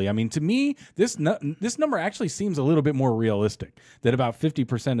wholeheartedly. I mean, to me, this number actually seems a little bit more realistic, that about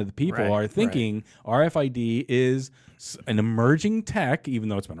 50% of the people are thinking RFID is an emerging tech, even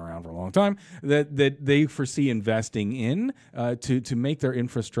though it's been around for a long time, that they foresee investing in to make their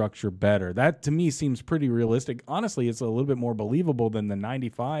infrastructure better. That, to me, seems pretty realistic. Honestly, it's a little bit more believable than the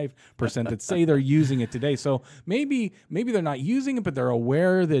 95% that say they're using it today. So maybe they're not using it, but they're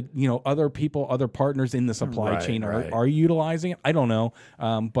aware that other people, other partners in the supply chain are utilizing it. I don't know,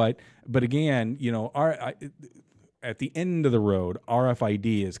 but again, at the end of the road,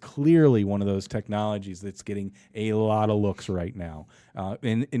 RFID is clearly one of those technologies that's getting a lot of looks right now,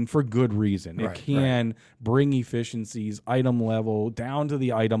 and for good reason. It can bring efficiencies, item level, down to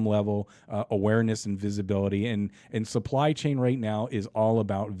the item level, awareness and visibility. And supply chain right now is all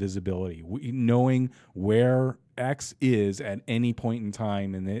about visibility, knowing where X is at any point in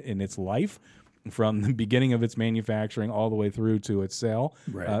time in its life, from the beginning of its manufacturing all the way through to its sale,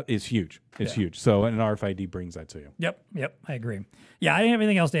 is huge. It's huge. So an RFID brings that to you. Yep. I agree. Yeah, I didn't have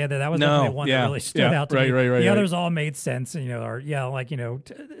anything else to add there. That was definitely one that really stood out to me. Right. The others all made sense. And,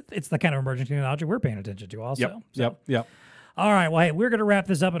 it's the kind of emerging technology we're paying attention to also. Yep. All right. Well, hey, we're going to wrap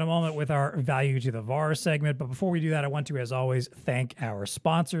this up in a moment with our value to the VAR segment. But before we do that, I want to, as always, thank our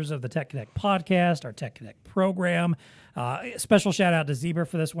sponsors of the Tech Connect podcast, our Tech Connect program. Special shout out to Zebra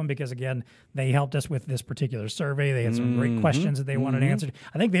for this one because, again, they helped us with this particular survey. They had some great questions that they wanted answered.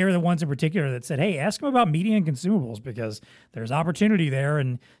 I think they were the ones in particular that said, hey, ask them about media and consumables because there's opportunity there.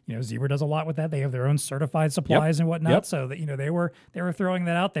 And, Zebra does a lot with that. They have their own certified supplies and whatnot. So that, they were throwing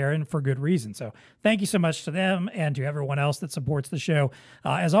that out there and for good reason. So thank you so much to them and to everyone else that supports the show.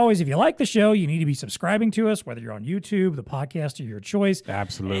 As always, if you like the show, you need to be subscribing to us, whether you're on YouTube, the podcast of your choice.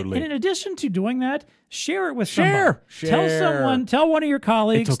 Absolutely. And in addition to doing that, share it with somebody. Tell one of your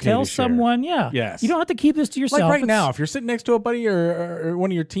colleagues, It's okay tell to share. someone, Yes. You don't have to keep this to yourself. Like now, if you're sitting next to a buddy or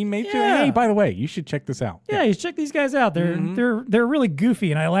one of your teammates, hey, by the way, you should check this out. Yeah, you check these guys out. They're really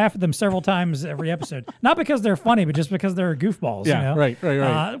goofy, and I laugh at them several times every episode. Not because they're funny, but just because they're goofballs. Yeah, right.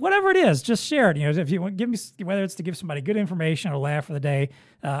 Whatever it is, just share it. If you want, give me, whether it's to give somebody good information or laugh for the day,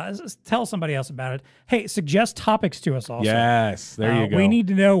 tell somebody else about it. Hey, suggest topics to us also. Yes, there you go. We need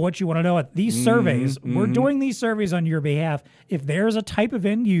to know what you want to know at these surveys. We're doing these surveys on your behalf. If there's a type of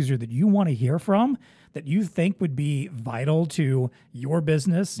end user that you want to hear from, that you think would be vital to your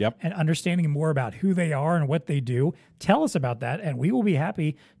business and understanding more about who they are and what they do, tell us about that, and we will be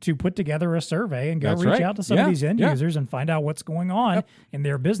happy to put together a survey and go reach out to some of these end users and find out what's going on in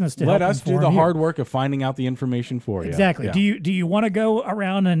their business to let help us do the hard work of finding out the information for you. Exactly. Yeah. Do you want to go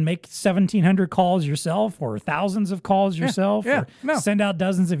around and make 1,700 calls yourself, or thousands of calls yourself, or send out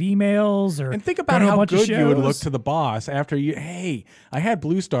dozens of emails, or and think about how good you would look to the boss after you. Hey, I had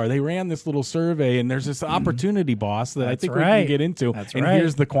Blue Star. They ran this little survey, and there's this opportunity, boss, that I think we can get into.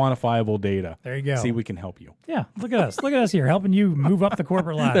 Here's the quantifiable data. There you go. See, we can help you. Yeah, look at us. Look at us here, helping you move up the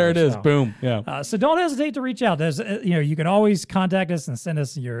corporate ladder. There it is. Boom. Yeah. So don't hesitate to reach out. There's, you can always contact us and send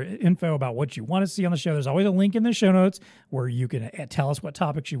us your info about what you want to see on the show. There's always a link in the show notes where you can tell us what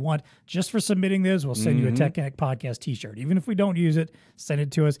topics you want. Just for submitting those, we'll send you a Tech Connect podcast T-shirt. Even if we don't use it, send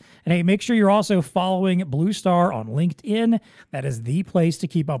it to us. And hey, make sure you're also following Blue Star on LinkedIn. That is the place to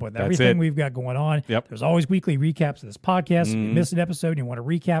keep up with everything we've got going on. Yep. There's always weekly recaps of this podcast. If you missed an episode and you want to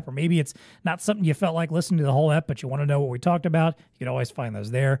recap, or maybe it's not something you felt like listening to the whole ep, but you want to know what we talked about, you can always find those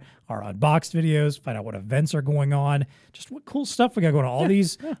there. Our unboxed videos, find out what events are going on, just what cool stuff we got going on. All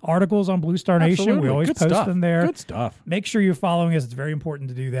these articles on Blue Star Nation, we always post them there. Good stuff. Make sure you're following us. It's very important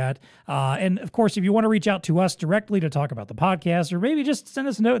to do that. And of course, if you want to reach out to us directly to talk about the podcast, or maybe just send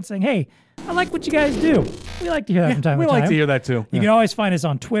us a note saying, hey, I like what you guys do. We like to hear that from time to time. We like to hear that too. You can always find us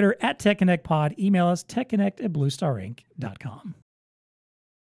on Twitter at TechConnectPod. Email us, techconnect@bluestarinc.com.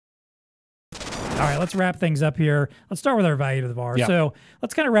 All right, let's wrap things up here. Let's start with our value to the VAR. So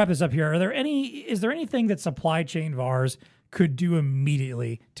let's kind of wrap this up here. Is there anything that supply chain VARs could do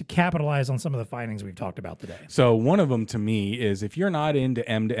immediately to capitalize on some of the findings we've talked about today? So one of them to me is, if you're not into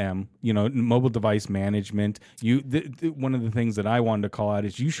M2M, mobile device management, one of the things that I wanted to call out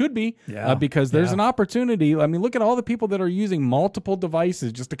is you should be, because there's an opportunity. I mean, look at all the people that are using multiple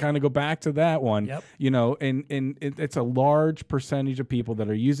devices, just to kind of go back to that one, and it's a large percentage of people that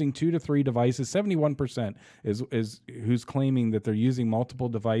are using 2 to 3 devices. 71% is who's claiming that they're using multiple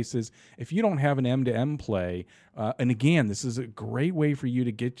devices. If you don't have an M2M play, and again, this is a great way for you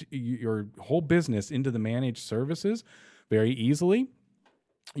to get your whole business into the managed services very easily.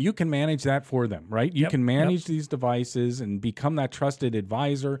 You can manage that for them, right? You can manage these devices and become that trusted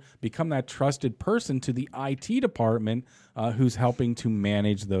advisor, become that trusted person to the IT department who's helping to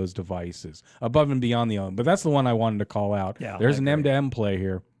manage those devices above and beyond the own. But that's the one I wanted to call out. There's an M2M play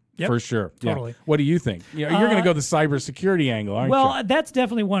here. For sure. Totally. Yeah. What do you think? You're going to go the cybersecurity angle, aren't you? Well, that's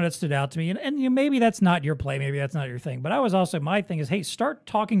definitely one that stood out to me. And maybe that's not your play. Maybe that's not your thing. But I was also, my thing is, hey, start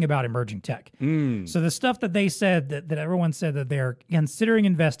talking about emerging tech. So the stuff that they said, that everyone said that they're considering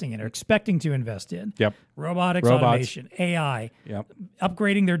investing in or expecting to invest in. Robotics, automation, AI,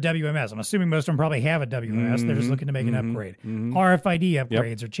 upgrading their WMS. I'm assuming most of them probably have a WMS. They're just looking to make an upgrade. RFID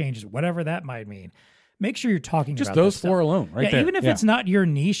upgrades or changes, whatever that might mean. Make sure you're talking just about those 4 alone, right there. Even if it's not your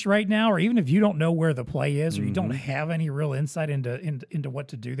niche right now, or even if you don't know where the play is, or you don't have any real insight into what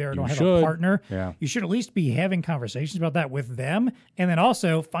to do there, or don't have a partner, you should at least be having conversations about that with them, and then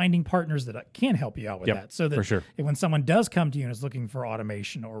also finding partners that can help you out with that. So that when someone does come to you and is looking for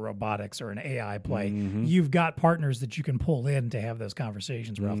automation or robotics or an AI play, you've got partners that you can pull in to have those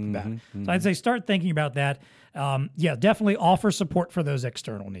conversations right off the bat. So I'd say start thinking about that. Definitely offer support for those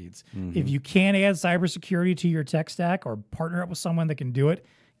external needs. If you can add cybersecurity to your tech stack or partner up with someone that can do it,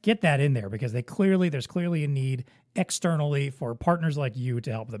 get that in there, because there's clearly a need externally for partners like you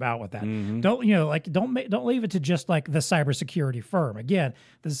to help them out with that. Don't leave it to just like the cybersecurity firm. Again,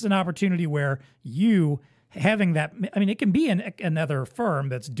 this is an opportunity where you having that, I mean, it can be another firm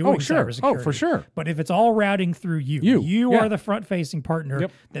that's doing cybersecurity. Oh, for sure. But if it's all routing through you are the front-facing partner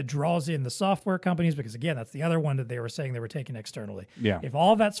that draws in the software companies, because again, that's the other one that they were saying they were taking externally. If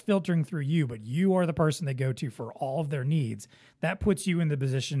all that's filtering through you, but you are the person they go to for all of their needs, that puts you in the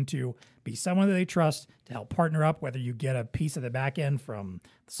position to be someone that they trust to help partner up, whether you get a piece of the back end from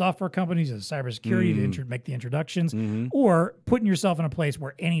the software companies or cybersecurity to make the introductions, or putting yourself in a place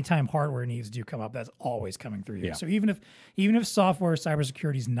where anytime hardware needs do come up, that's always coming through you. So even if software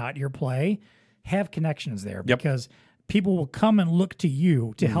cybersecurity is not your play, have connections there, because people will come and look to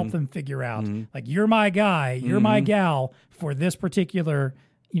you to help them figure out, like, you're my guy, you're my gal for this particular,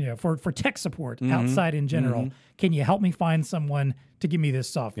 for tech support outside in general. Can you help me find someone to give me this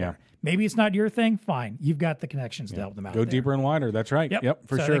software? Yeah. Maybe it's not your thing. Fine. You've got the connections to help them out. Go deeper and wider. That's right. Yep,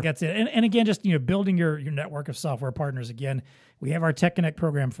 for so sure. I think that's it. And again, just building your network of software partners. Again, we have our Tech Connect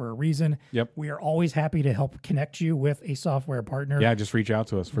program for a reason. Yep. We are always happy to help connect you with a software partner. Yeah, just reach out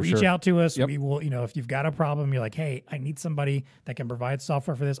to us for sure. Reach out to us. Yep. We will, if you've got a problem, you're like, hey, I need somebody that can provide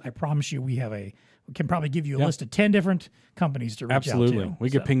software for this. I promise you, we can probably give you a list of 10 different companies to reach out to. Absolutely.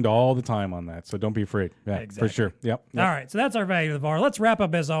 We get pinged all the time on that, so don't be afraid. Yeah, Exactly. for sure. Yep. All right, so that's our value of the bar. Let's wrap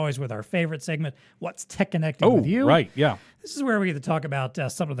up, as always, with our favorite segment, What's Tech Connecting with You? Right, yeah. This is where we get to talk about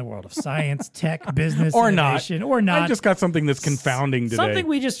something in the world of science, tech, business, Or not. innovation, or not. I just got something that's confounding today. Something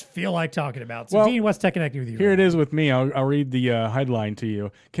we just feel like talking about. So, Well, Dean, what's Tech Connecting with You? Here it is with me. I'll read the headline to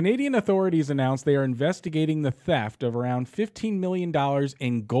you. Canadian authorities announced they are investigating the theft of around $15 million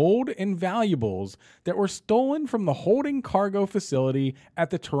in gold and valuables that were stolen from the holding cargo facility at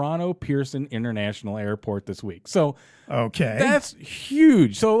the Toronto Pearson International Airport this week. So, Okay. that's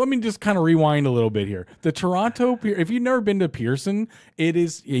huge. So let me just kind of rewind a little bit here. The Toronto, if you've never been to Pearson, it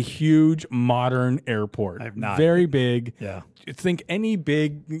is a huge modern airport. I've not. Very big. Yeah. Think any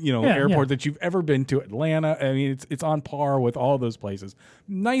big, airport that you've ever been to. Atlanta, I mean, it's on par with all those places.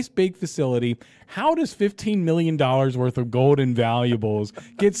 Nice big facility. How does $15 million worth of gold and valuables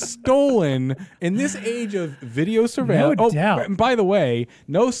get stolen in this age of video surveillance? No doubt. And by the way,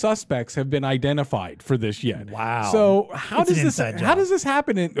 no suspects have been identified for this yet. Wow. So how It's an does this inside job. how does this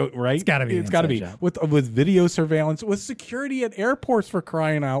happen? Right? It's gotta be an It's got to inside be job. with video surveillance, with security at airports, for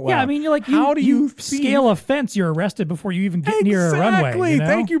crying out loud. Yeah, I mean, you're like, how do you scale a fence, you're arrested before you even get near a runway.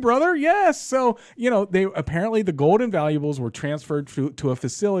 Thank you, brother. Yes. So, they apparently the gold and valuables were transferred to a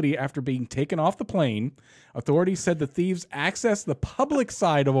facility after being taken off the plane. Authorities said the thieves accessed the public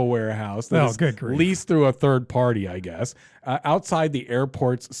side of a warehouse that is good grief. leased through a third party, I guess, outside the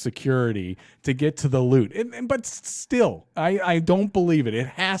airport's security to get to the loot. But still, I don't believe it. It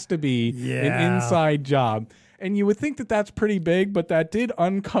has to be an inside job. And you would think that that's pretty big, but that did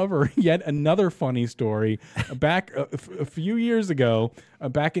uncover yet another funny story. Back a few years ago,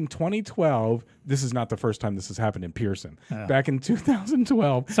 back in 2012, this is not the first time this has happened in Pearson. Back in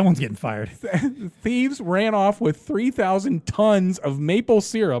 2012, Someone's getting fired. thieves ran off with 3,000 tons of maple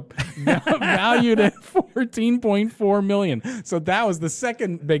syrup valued at $14.4 million. So that was the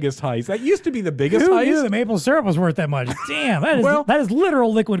second biggest heist. That used to be the biggest Who heist. knew the maple syrup was worth that much? Damn, that is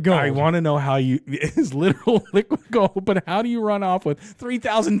literal liquid gold. I want to know how it is literal liquid gold, but how do you run off with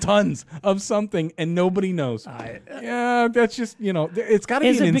 3,000 tons of something and nobody knows? Yeah, that's just, it's got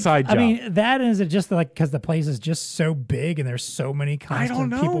to be an inside job. I mean, that is it just like because the place is just so big and there's so many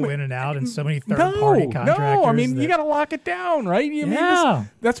constant people in and out and so many third-party contractors. No, I mean, you got to lock it down, right?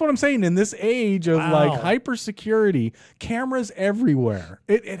 That's what I'm saying. In this age of like hyper security, cameras everywhere,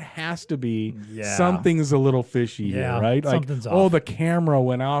 it has to be something's a little fishy here, right? Like, something's off. the camera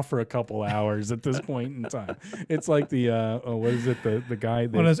went off for a couple hours at this point in time. It's like the what is it? The guy,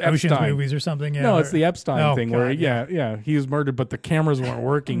 one of those Ocean's movies or something. Yeah, no, it's the Epstein thing where God, he was murdered, but the cameras weren't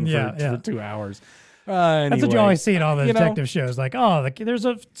working for 2 hours. That's what you always see in all the detective shows. Like, there's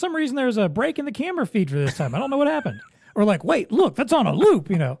some reason there's a break in the camera feed for this time. I don't know what happened. Or like, wait, look, that's on a loop.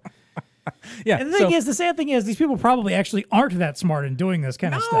 Yeah. And the sad thing is, these people probably actually aren't that smart in doing this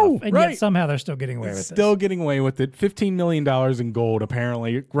kind of stuff, and yet somehow they're still getting away with it. Still getting away with it. $15 million in gold,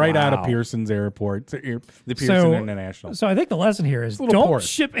 apparently, right out of Pearson's airport, the Pearson International. So I think the lesson here is don't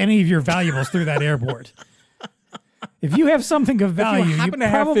ship any of your valuables through that airport. If you have something of value, if you happen to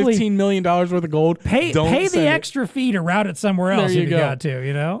have $15 million worth of gold, pay the extra fee to route it somewhere else if you got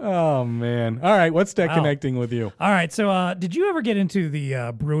to, Oh, man. All right, what's Tech Connecting with you? All right, so did you ever get into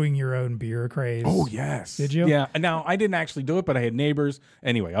the brewing your own beer craze? Oh, yes. Did you? Yeah. Now, I didn't actually do it, but I had neighbors.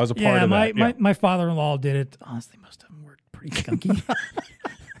 Anyway, I was a part of that. My father-in-law did it. Honestly, most of them were pretty skunky.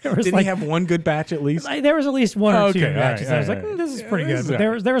 Did he have one good batch at least? There was at least one or two batches. Right, I was like, this is pretty good.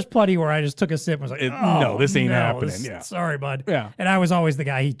 But there was plenty where I just took a sip and was like, no, this ain't happening. Sorry, bud. Yeah. And I was always the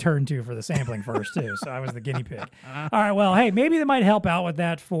guy he turned to for the sampling first, too. So I was the guinea pig. All right, well, hey, maybe they might help out with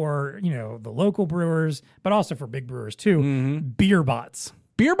that for, the local brewers, but also for big brewers, too. Mm-hmm. Beer bots.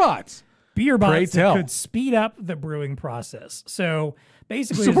 Beer bots That could speed up the brewing process. So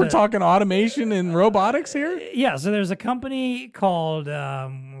basically, we're talking automation and robotics here? Yeah, so there's a company called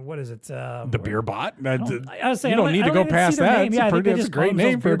what is it? The Beer Bot. I was saying, you don't need to go past that. That's a great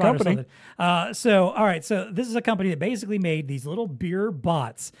name for a company. All right, so this is a company that basically made these little beer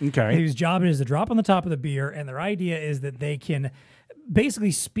bots. Okay. Whose job it is to drop on the top of the beer, and their idea is that they can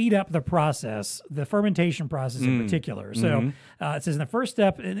basically speed up the process, the fermentation process in particular. So it says in the first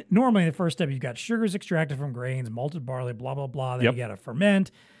step, normally in the first step, you've got sugars extracted from grains, malted barley, blah, blah, blah. Then you got to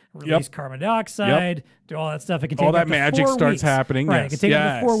ferment, release carbon dioxide, do all that stuff. It can take all that up to magic 4 starts weeks. happening. Right. Yes. It can take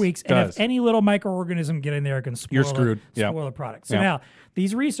up to 4 weeks. And does. if any little microorganism get in there, it can spoil, You're screwed. spoil the product. So now,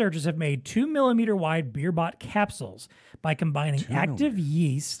 these researchers have made 2 millimeter wide beer bot capsules by combining active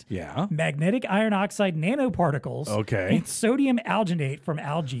yeast, magnetic iron oxide nanoparticles, and sodium alginate from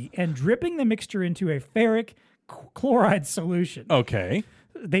algae, and dripping the mixture into a ferric chloride solution. Okay.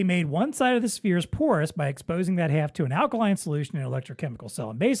 They made one side of the spheres porous by exposing that half to an alkaline solution in an electrochemical cell.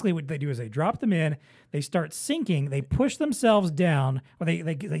 And basically what they do is they drop them in, they start sinking, they push themselves down, or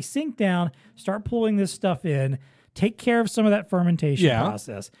they sink down, start pulling this stuff in, take care of some of that fermentation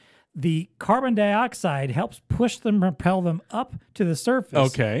process. The carbon dioxide helps push them, propel them up to the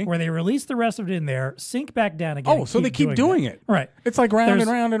surface. Where they release the rest of it in there, sink back down again. Oh, so they keep doing it. Right. It's like round and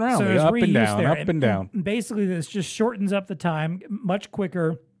round and round. So up and down, up and down. Basically, this just shortens up the time much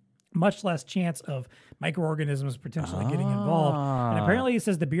quicker, much less chance of microorganisms potentially getting involved. And apparently it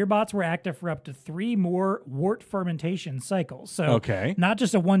says the beer bots were active for up to 3 more wort fermentation cycles. So not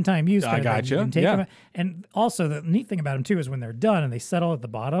just a one-time use. I gotcha. You can take them, and also the neat thing about them too is when they're done and they settle at the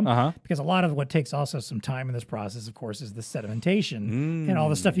bottom, because a lot of what takes also some time in this process, of course, is the sedimentation and all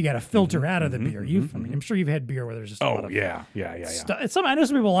the stuff you got to filter out of the beer. I'm sure you've had beer where there's just a lot of I know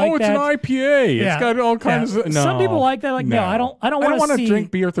some people like that. Oh, it's an IPA. It's got all kinds of... No. Some people like that. Like, no, I don't want to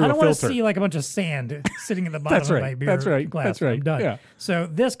drink beer through a filter. I don't want to see like a bunch of sand sitting in the bottom of my beer glass. That's right. I'm done. Yeah. So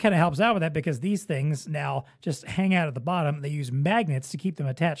this kind of helps out with that because these things now just hang out at the bottom. They use magnets to keep them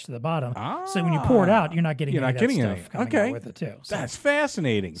attached to the bottom. So when you pour it out, you're not getting any stuff coming out with it too. So that's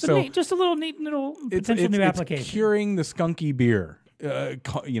fascinating. So just a little neat little potential new application. It's curing the skunky beer.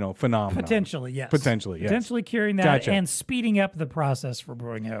 Phenomenon. Potentially, yes. Potentially curing that and speeding up the process for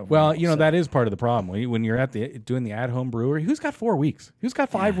brewing over. Well, that is part of the problem. When you're doing the at-home brewery, who's got 4 weeks? Who's got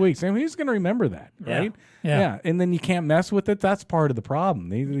 5 weeks? I mean, who's going to remember that, right? Yeah. And then you can't mess with it. That's part of the problem.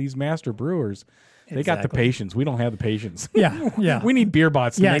 These master brewers, they got the patience. We don't have the patience. Yeah. We need beer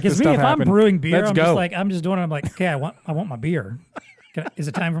bots to make this stuff happen. If I'm brewing beer, I'm just doing it. I'm like, okay, I want my beer. Is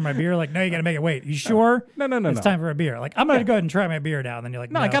it time for my beer? Like, no, you got to make it wait. You sure? No. It's time for a beer. Like, I'm going to go ahead and try my beer now. And then you're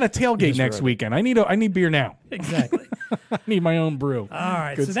like, no, I got a tailgate next weekend. I need beer now. Exactly. I need my own brew. All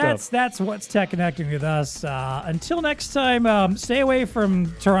right. Good stuff. That's what's tech connecting with us. Until next time, stay away from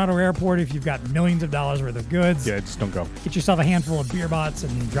Toronto Airport if you've got millions of dollars worth of goods. Yeah, just don't go. Get yourself a handful of beer bots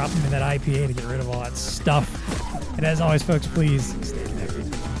and drop them in that IPA to get rid of all that stuff. And as always, folks, please stay connected.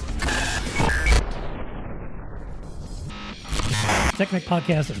 TechNet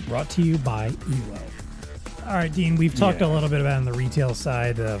Podcast is brought to you by Elo. All right, Dean, we've talked a little bit about on the retail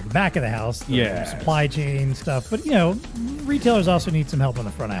side of the back of the house, the supply chain stuff, but, retailers also need some help on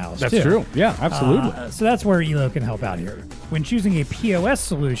the front of the house, That's true. Yeah, absolutely. So that's where Elo can help out here. When choosing a POS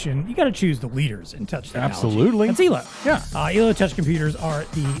solution, you got to choose the leaders in touch technology. Absolutely. That's Elo. Yeah. Elo Touch computers are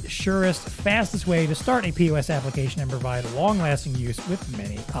the surest, fastest way to start a POS application and provide long-lasting use with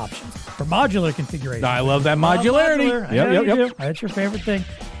many options. For modular configuration. I love that modularity. Yep. That's your favorite thing.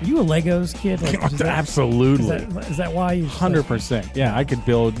 Are you a Legos kid? Absolutely. Is that why you... 100%. Yeah, I could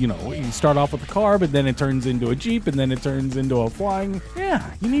build, you start off with a car, but then it turns into a Jeep, and then it turns into a flying...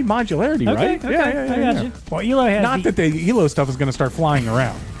 Yeah, you need modularity, right? Okay, I got you. Well, Elo has... Not that the Elo stuff is going to start flying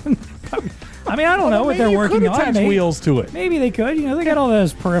around. I mean, I don't know what they're working on. Attach wheels to it. Maybe they could. They got all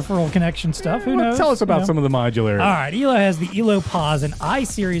those peripheral connection stuff. Who knows? Tell us about some of the modularity. All right. Elo has the Elo Pause and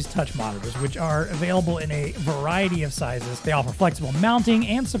iSeries touch monitors, which are available in a variety of sizes. They offer flexible mounting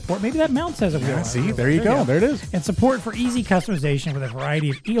and support. Maybe that mounts has a wheel. Yeah, see, there you go. There it is. And support for easy customization with a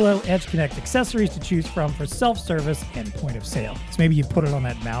variety of Elo Edge Connect accessories to choose from for self-service and point of sale. So maybe you put it on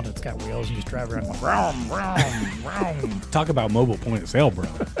that mount. It's got wheels. And you just drive around. Talk about mobile point of sale, bro.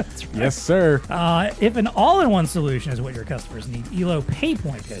 That's right. Yes, sir. If an all-in-one solution is what your customers need, Elo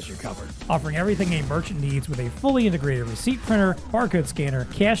PayPoint has you covered, offering everything a merchant needs with a fully integrated receipt printer, barcode scanner,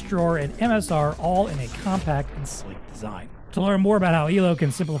 cash drawer, and MSR, all in a compact and sleek design. To learn more about how Elo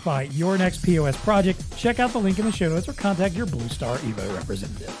can simplify your next POS project, check out the link in the show notes or contact your Blue Star Evo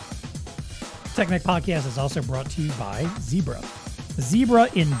representative. TechNet Podcast is also brought to you by Zebra. Zebra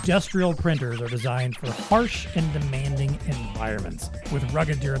industrial printers are designed for harsh and demanding environments. With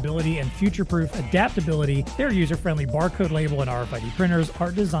rugged durability and future-proof adaptability, their user-friendly barcode label and RFID printers are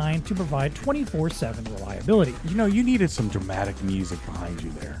designed to provide 24/7 reliability. You needed some dramatic music behind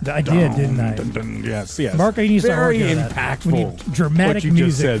you there. I did, didn't I? Dun, dun, yes. Marco, you need to start very working on impactful. We need dramatic what you music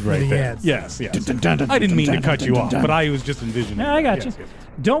just said for right the there. ads. Yes. I didn't mean to cut you off, but I was just envisioning. No, I got you. Yes.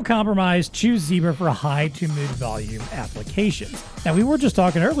 Don't compromise. Choose Zebra for high to mid-volume applications. Now, we were just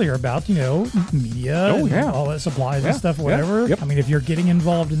talking earlier about, media, all that supplies and stuff, whatever. Yep. I mean, if you're getting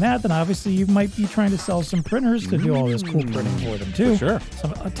involved in that, then obviously you might be trying to sell some printers to do all this cool printing for them, too. For sure.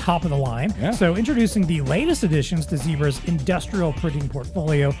 Some top of the line. Yeah. So introducing the latest additions to Zebra's industrial printing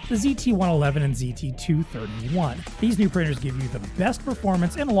portfolio, the ZT111 and ZT231. These new printers give you the best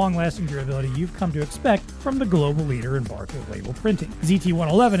performance and long-lasting durability you've come to expect from the global leader in barcode label printing.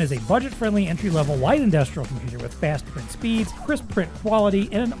 ZT111 is a budget-friendly entry-level light industrial computer with fast print speeds, crisp print quality,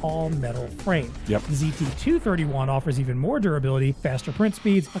 and an all-metal frame. Yep. The ZT231 offers even more durability, faster print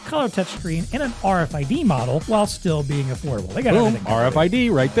speeds, a color touchscreen, and an RFID model while still being affordable. They got everything.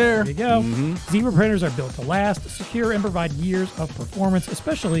 RFID right there. There you go. Zebra printers are built to last, secure, and provide years of performance,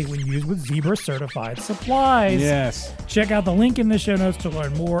 especially when used with Zebra certified supplies. Yes. Check out the link in the show notes to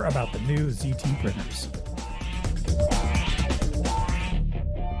learn more about the new ZT printers.